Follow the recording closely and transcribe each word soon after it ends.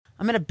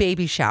I'm at a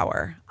baby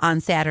shower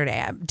on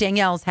Saturday.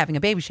 Danielle's having a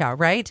baby shower,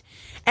 right?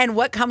 And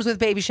what comes with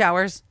baby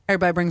showers?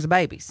 Everybody brings the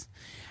babies.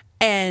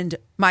 And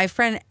my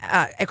friend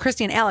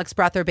Christy and Alex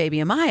brought their baby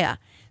Amaya.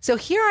 So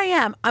here I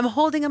am. I'm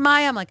holding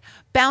Amaya. I'm like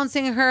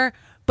bouncing her.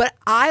 But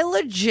I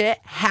legit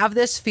have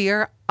this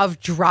fear of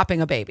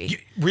dropping a baby.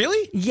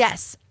 Really?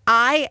 Yes.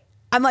 I'm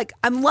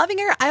loving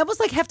her. I almost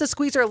like have to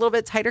squeeze her a little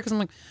bit tighter because I'm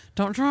like,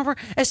 don't drop her.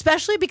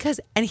 Especially because,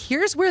 and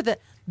here's where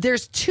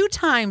there's 2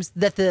 times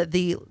that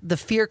the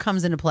fear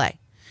comes into play.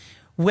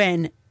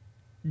 When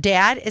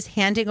dad is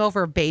handing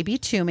over a baby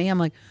to me, I'm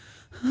like,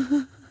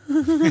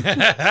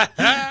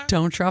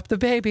 don't drop the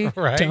baby.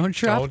 Right. Don't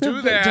drop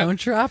that. Don't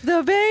drop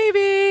the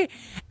baby.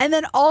 And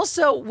then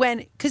also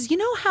because you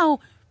know how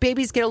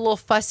babies get a little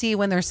fussy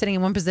when they're sitting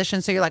in one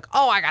position. So you're like,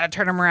 oh, I got to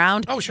turn them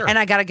around. Oh, sure. And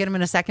I got to get them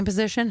in a second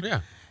position. Yeah.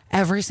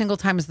 Every single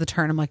time is the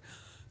turn. I'm like,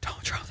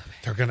 don't drop the baby.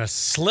 They're going to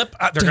slip.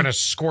 They're going to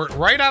squirt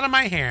right out of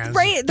my hands.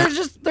 Right.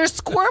 They're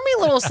squirmy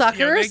little suckers.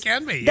 Yeah, they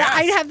can be, That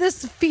I yes. have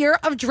this fear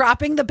of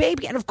dropping the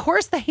baby. And of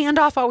course, the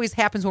handoff always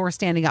happens when we're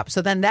standing up.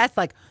 So then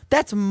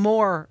that's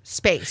more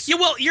space Yeah,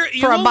 well,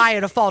 for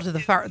Amaya to fall to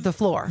the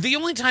floor. The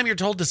only time you're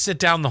told to sit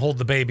down to hold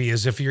the baby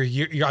is if you're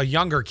a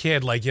younger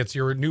kid, like it's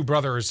your new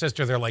brother or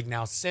sister. They're like,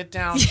 now sit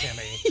down,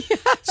 Timmy.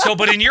 So,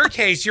 but in your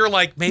case, you're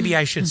like, maybe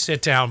I should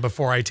sit down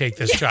before I take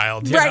this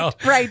child. You know?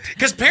 Right.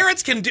 Because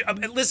parents can do.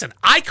 Listen,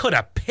 I could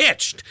have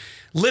pitched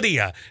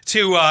Lydia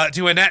to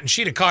Annette, and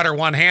she'd have caught her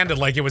one-handed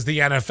like it was the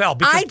NFL.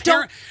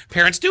 Because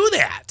parents do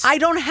that. I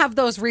don't have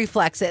those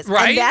reflexes.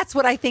 Right? And that's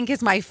what I think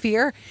is my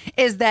fear,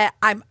 is that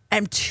I'm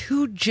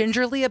too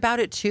gingerly about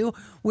it too,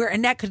 where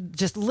Annette could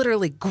just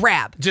literally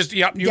grab. Just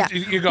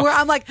you go. Where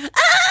I'm like, ah!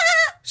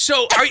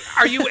 So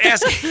are you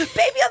asking?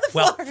 Baby on the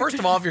floor. Well, first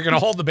of all, if you're going to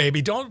hold the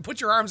baby, don't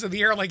put your arms in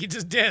the air like you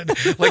just did,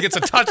 like it's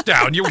a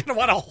touchdown. You're going to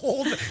want to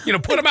hold,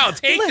 put them out,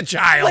 take the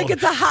child. Like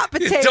it's a hot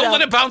potato. Don't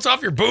let it bounce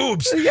off your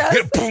boobs.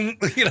 Yes. Boom.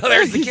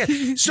 There's the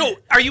kid. So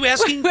are you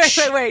asking?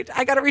 Wait.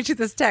 I got to read you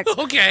this text.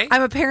 Okay.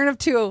 I'm a parent of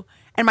 2,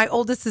 and my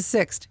oldest is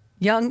 6.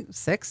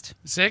 Sixth?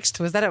 Sixth?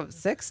 Was that a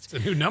sixth? It's a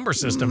new number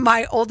system.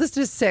 My oldest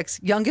is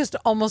 6, youngest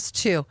almost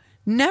 2.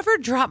 Never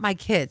drop my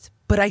kids,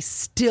 but I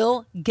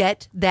still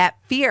get that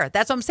fear.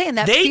 That's what I'm saying.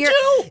 That They fear,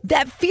 do?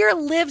 That fear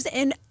lives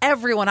in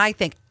everyone, I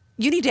think.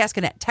 You need to ask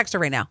Annette. Text her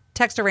right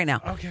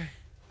now. Okay.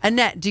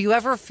 Annette, do you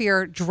ever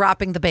fear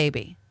dropping the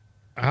baby?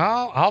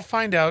 I'll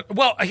find out.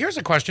 Well, here's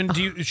a question.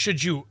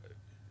 Should you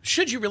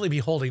really be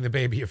holding the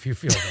baby if you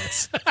feel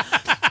this?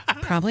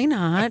 Probably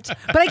not.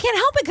 But I can't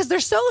help it because they're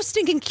so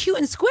stinking cute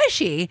and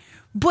squishy.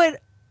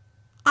 But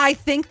I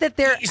think that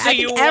they're. So I think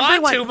you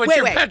everyone, want to, but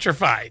you're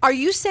petrified. Are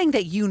you saying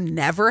that you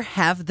never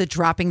have the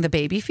dropping the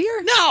baby fear?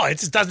 No, it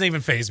just doesn't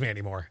even faze me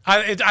anymore.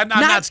 I'm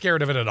not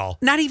scared of it at all.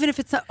 Not even if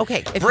it's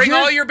okay. Bring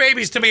all your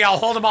babies to me. I'll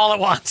hold them all at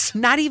once.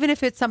 Not even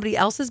if it's somebody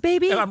else's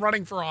baby. And I'm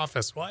running for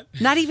office. What?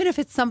 Not even if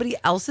it's somebody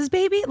else's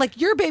baby. Like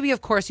your baby,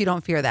 of course, you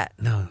don't fear that.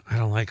 No, I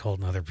don't like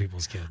holding other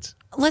people's kids.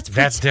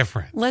 That's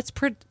different.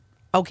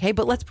 Okay,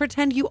 but let's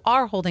pretend you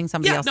are holding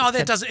somebody else's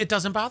kid. It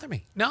doesn't bother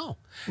me. No.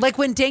 Like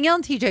when Danielle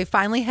and TJ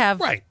finally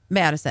have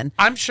Madison.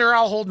 I'm sure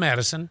I'll hold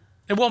Madison.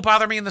 It won't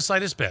bother me in the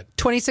slightest bit.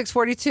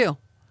 2642.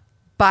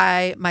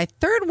 By my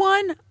 3rd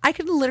one, I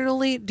can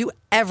literally do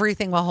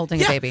everything while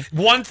holding a baby.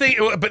 One thing,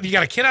 but you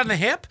got a kid on the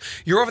hip.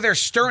 You're over there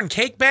stirring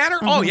cake batter.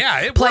 Mm-hmm. Oh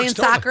yeah, it playing works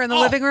soccer in the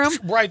living room.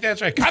 Right,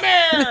 that's right. Come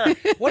here.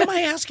 What am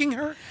I asking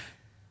her?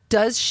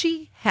 Does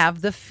she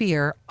have the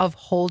fear of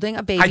holding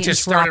a baby? I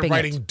just started dropping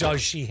writing, it? does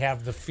she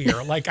have the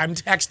fear? Like I'm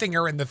texting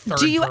her in the third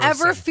Do you person.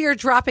 ever fear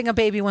dropping a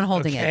baby when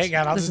holding it? Hang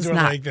on, I'll just do it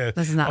like this.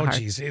 This is not hard.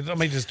 Geez, let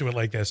me just do it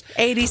like this.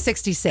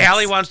 8066.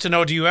 Allie wants to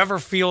know, do you ever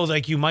feel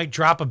like you might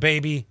drop a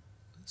baby?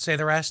 Say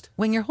the rest.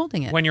 When you're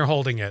holding it. When you're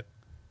holding it.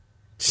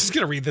 She's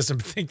going to read this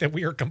and think that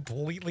we are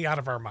completely out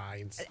of our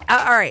minds. All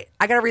right.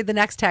 I got to read the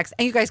next text.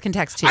 And you guys can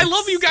text too. I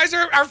love you guys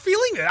are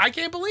feeling it. I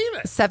can't believe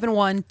it.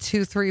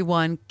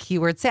 71231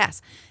 keyword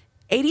sass.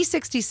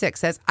 8066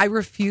 says, I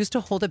refuse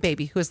to hold a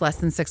baby who is less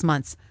than 6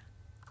 months.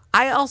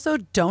 I also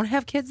don't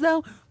have kids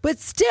though, but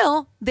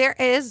still there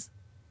is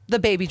the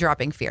baby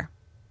dropping fear.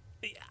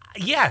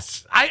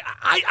 Yes.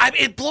 I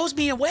it blows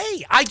me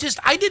away. I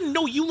didn't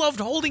know you loved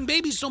holding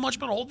babies so much,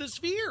 but hold this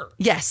fear.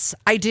 Yes,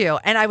 I do.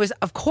 And I was,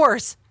 of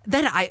course,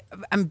 then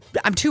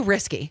I'm too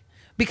risky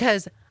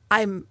because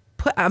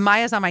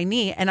Maya's on my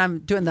knee and I'm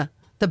doing the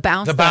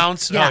bounce. The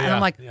bounce? Yeah, Oh, and I'm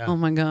like, oh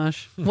my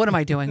gosh, what am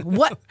I doing?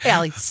 What?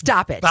 Allie,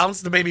 stop it.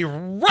 Bounce the baby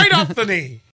right off the knee.